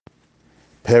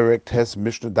Perek Tes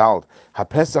Mishnah Dal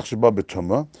HaPesach Sheba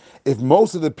B'Tumah. If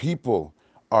most of the people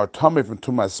are tummy from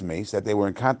Tumas Mace, that they were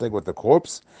in contact with the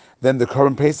corpse, then the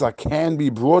current Pesach can be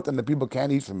brought and the people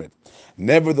can eat from it.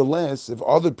 Nevertheless, if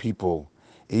other people,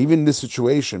 even in this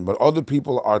situation, but other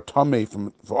people are tummy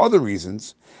for other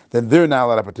reasons, then they're not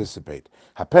allowed to participate.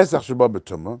 HaPesach Sheba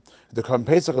B'Tumah, the current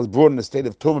Pesach is brought in a state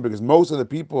of Tumah because most of the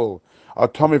people are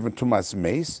tummy from Tumas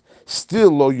Mace.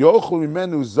 Still, lo yochel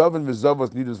mimenu zavin v'zavos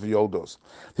nidus v'yoldos.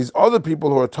 These other people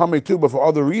who are tummy too, but for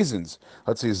other reasons.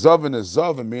 Let's say zavin is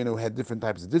zav, a man who had different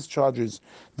types of discharges.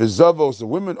 V'zavos, a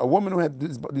woman who had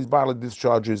these bodily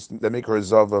discharges that make her a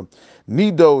zava.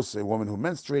 Nidos, a woman who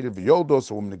menstruated.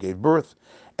 V'yoldos, a woman who gave birth.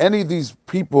 Any of these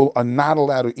people are not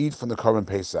allowed to eat from the current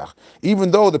Pesach,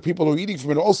 even though the people who are eating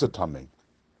from it are also tummy.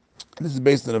 This is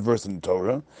based on a verse in the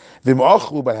Torah.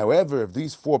 But however, if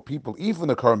these four people eat from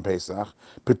the current Pesach,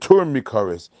 peturim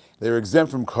mikares, they're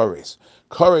exempt from kares.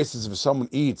 Kares is if someone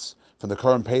eats from the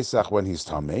current Pesach when he's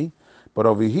tamei. But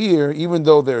over here, even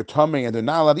though they're tamei and they're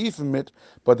not allowed to eat from it,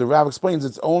 but the Rav explains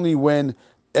it's only when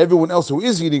everyone else who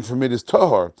is eating from it is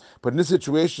tahar. But in this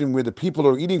situation where the people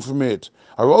who are eating from it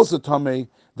are also tamei,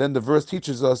 then the verse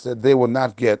teaches us that they will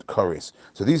not get kares.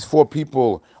 So these four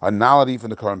people are not allowed to eat from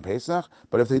the current Pesach,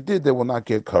 but if they did, they will not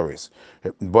get kares.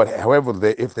 But however,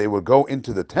 if they would go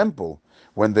into the temple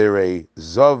when they're a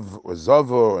zav or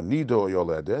zava or nido or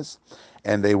yoledes,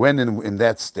 and they went in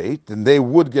that state, then they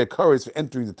would get kares for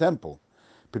entering the temple,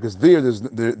 because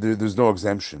there's no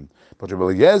exemption. But Rabbi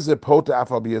Eliezer pota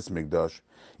afal b'yes migdash,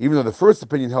 even though the first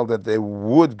opinion held that they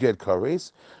would get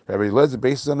kares, Rabbi Eliezer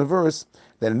bases on the verse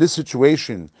that in this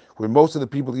situation where most of the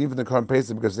people eat from the current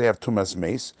Pesach because they have tumas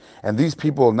mace, and these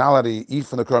people are not allowed to eat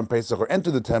from the current Pesach or enter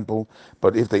the temple,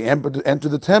 but if they enter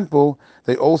the temple,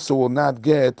 they also will not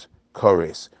get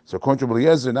kares. So according to Rabbi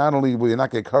Eliezer, not only will they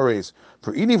not get kares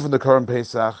for eating from the current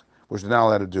Pesach, which they're not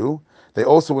allowed to do, they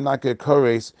also will not get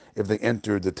kares if they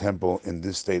enter the temple in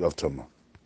this state of tumah.